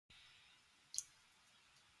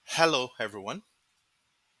Hello everyone.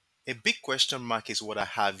 A big question mark is what I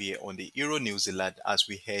have here on the Euro New Zealand as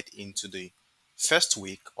we head into the first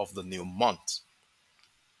week of the new month.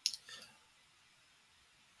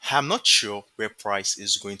 I'm not sure where price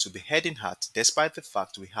is going to be heading at, despite the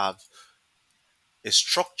fact we have a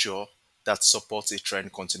structure that supports a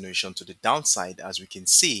trend continuation to the downside. As we can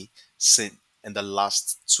see, since in the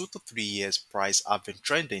last 2 to 3 years, price have been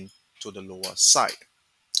trending to the lower side.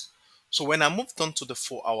 So when I moved on to the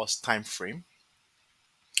 4 hours time frame,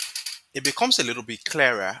 it becomes a little bit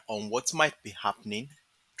clearer on what might be happening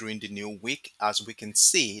during the new week, as we can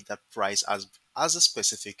see that price has a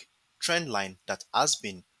specific trend line that has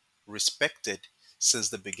been respected since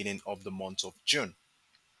the beginning of the month of June.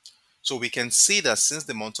 So we can see that since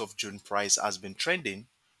the month of June, price has been trending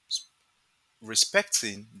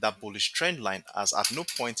respecting that bullish trend line, as at no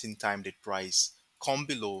point in time did price come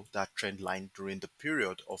below that trend line during the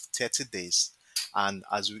period of 30 days. And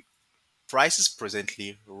as we price is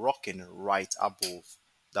presently rocking right above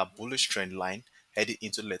that bullish trend line heading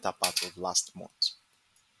into the later part of last month.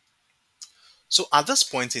 So at this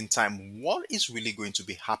point in time, what is really going to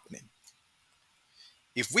be happening?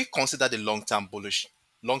 If we consider the long-term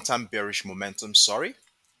bearish momentum,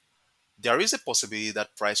 there is a possibility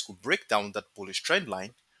that price could break down that bullish trend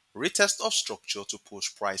line, retest of structure to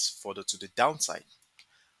push price further to the downside.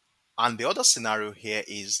 And the other scenario here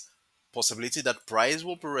is possibility that price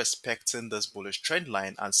will be respecting this bullish trend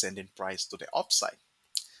line and sending price to the upside.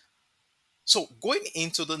 So going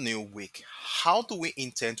into the new week, how do we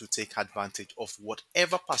intend to take advantage of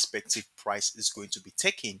whatever perspective price is going to be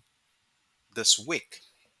taking this week?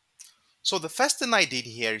 So the first thing I did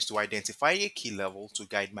here is to identify a key level to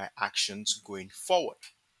guide my actions going forward.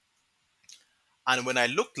 And when I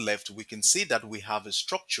look left, we can see that we have a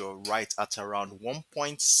structure right at around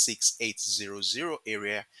 1.6800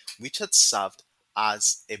 area, which had served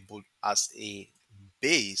as a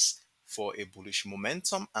base for a bullish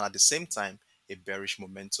momentum and at the same time a bearish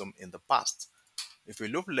momentum in the past. If we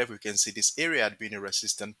look left, we can see this area had been a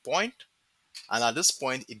resistance point, and at this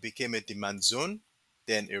point it became a demand zone,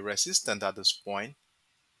 then a resistance at this point,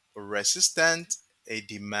 a resistant, a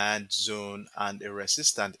demand zone, and a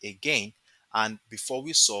resistant again. And before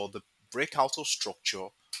we saw the breakout of structure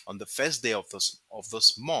on the first day of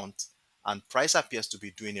this month, and price appears to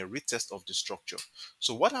be doing a retest of the structure.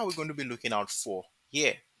 So what are we going to be looking out for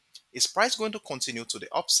here? Is price going to continue to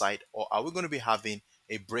the upside, or are we going to be having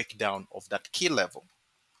a breakdown of that key level?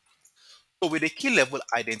 So with a key level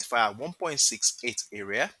identifier at 1.68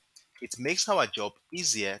 area, it makes our job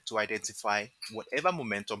easier to identify whatever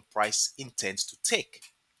momentum price intends to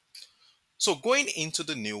take. So going into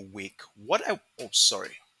the new week,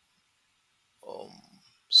 um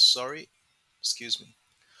sorry, excuse me.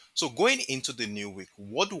 So going into the new week,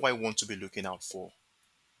 what do I want to be looking out for?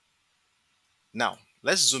 Now,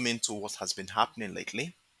 let's zoom into what has been happening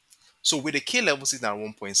lately. So with the key level sitting at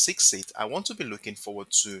 1.68, I want to be looking forward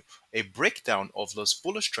to a breakdown of this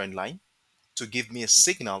bullish trend line to give me a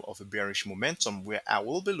signal of a bearish momentum, where I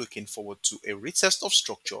will be looking forward to a retest of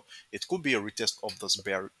structure. It could be a retest of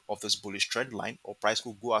this bullish trend line, or price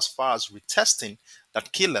could go as far as retesting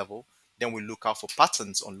that key level. Then we look out for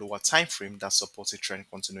patterns on lower time frame that support a trend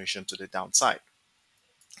continuation to the downside.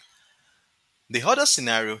 The other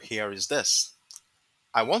scenario here is this.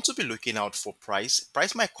 I want to be looking out for price.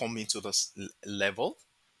 Price might come into this level,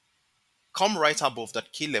 come right above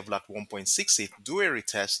that key level at 1.68, do a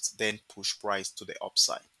retest, then push price to the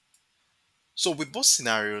upside. So with both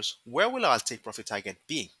scenarios, where will our take profit target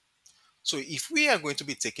be? So if we are going to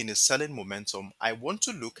be taking a selling momentum, I want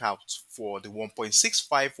to look out for the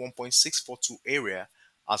 1.65, 1.642 area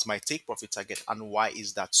as my take profit target. And why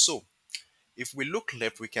is that so? If we look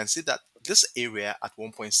left, we can see that this area at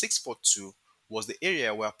 1.642 was the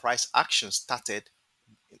area where price action started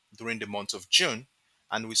during the month of June,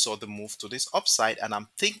 and we saw the move to this upside. And I'm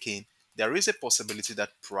thinking there is a possibility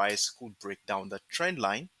that price could break down the trend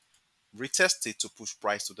line, retest it to push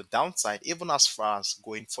price to the downside, even as far as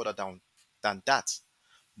going further down than that.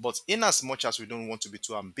 But in as much as we don't want to be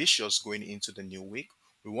too ambitious going into the new week,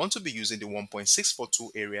 we want to be using the 1.642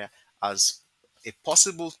 area as a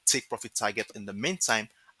possible take profit target in the meantime,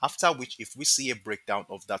 after which if we see a breakdown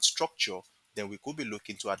of that structure, then we could be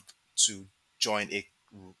looking to join a,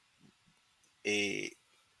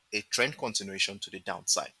 a trend continuation to the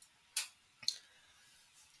downside.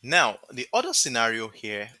 Now, the other scenario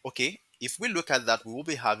here, okay, if we look at that, we will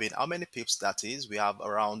be having how many pips that is? We have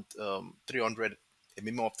around 300, a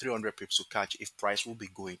minimum of 300 pips to catch if price will be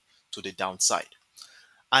going to the downside.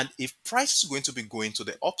 And if price is going to be going to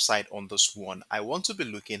the upside on this one, I want to be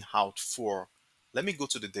looking out for Let me go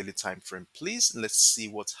to the daily time frame, please. Let's see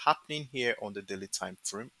what's happening here on the daily time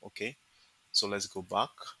frame. Okay, so let's go back.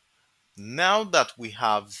 Now that we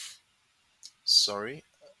have, sorry,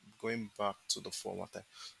 going back to the format.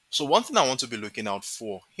 So one thing I want to be looking out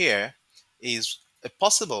for here is a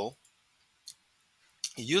possible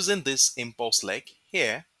using this impulse leg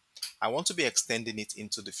here. I want to be extending it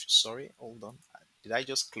into the, sorry, hold on. Did I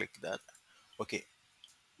just click that? Okay.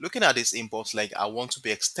 Looking at this impulse leg, I want to be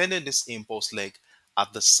extending this impulse leg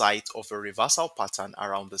at the site of a reversal pattern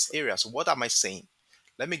around this area. So what am I saying?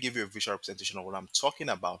 Let me give you a visual representation of what I'm talking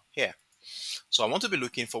about here. So I want to be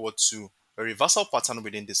looking forward to a reversal pattern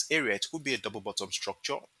within this area. It could be a double bottom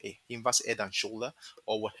structure, a inverse head and shoulder,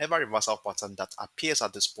 or whatever reversal pattern that appears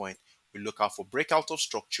at this point. We look out for breakout of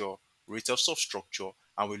structure, retest of structure,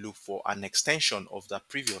 and we look for an extension of that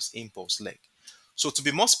previous impulse leg. So to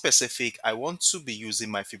be more specific, I want to be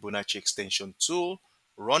using my Fibonacci extension tool,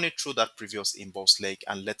 run it through that previous impulse leg,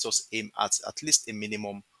 and let us aim at least a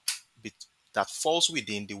minimum bit that falls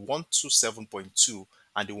within the 127.2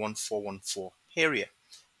 and the 1414 area,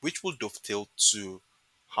 which will dovetail to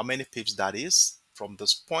how many pips that is from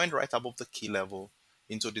this point right above the key level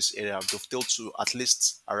into this area, dovetail to at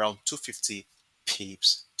least around 250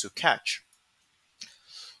 pips to catch.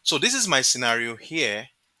 So this is my scenario here,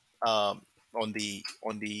 on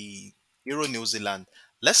the Euro New Zealand.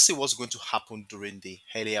 Let's see what's going to happen during the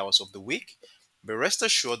early hours of the week. But rest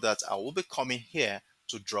assured that I will be coming here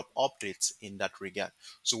to drop updates in that regard.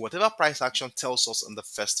 So whatever price action tells us in the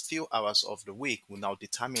first few hours of the week will now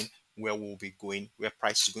determine where we'll be going, where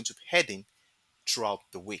price is going to be heading throughout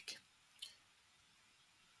the week.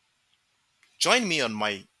 Join me on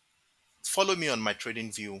my, follow me on my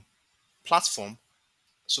TradingView platform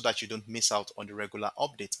so that you don't miss out on the regular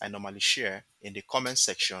updates I normally share in the comment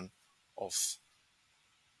section of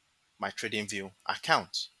my TradingView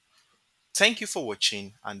account. Thank you for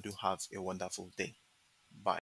watching and do have a wonderful day. Bye.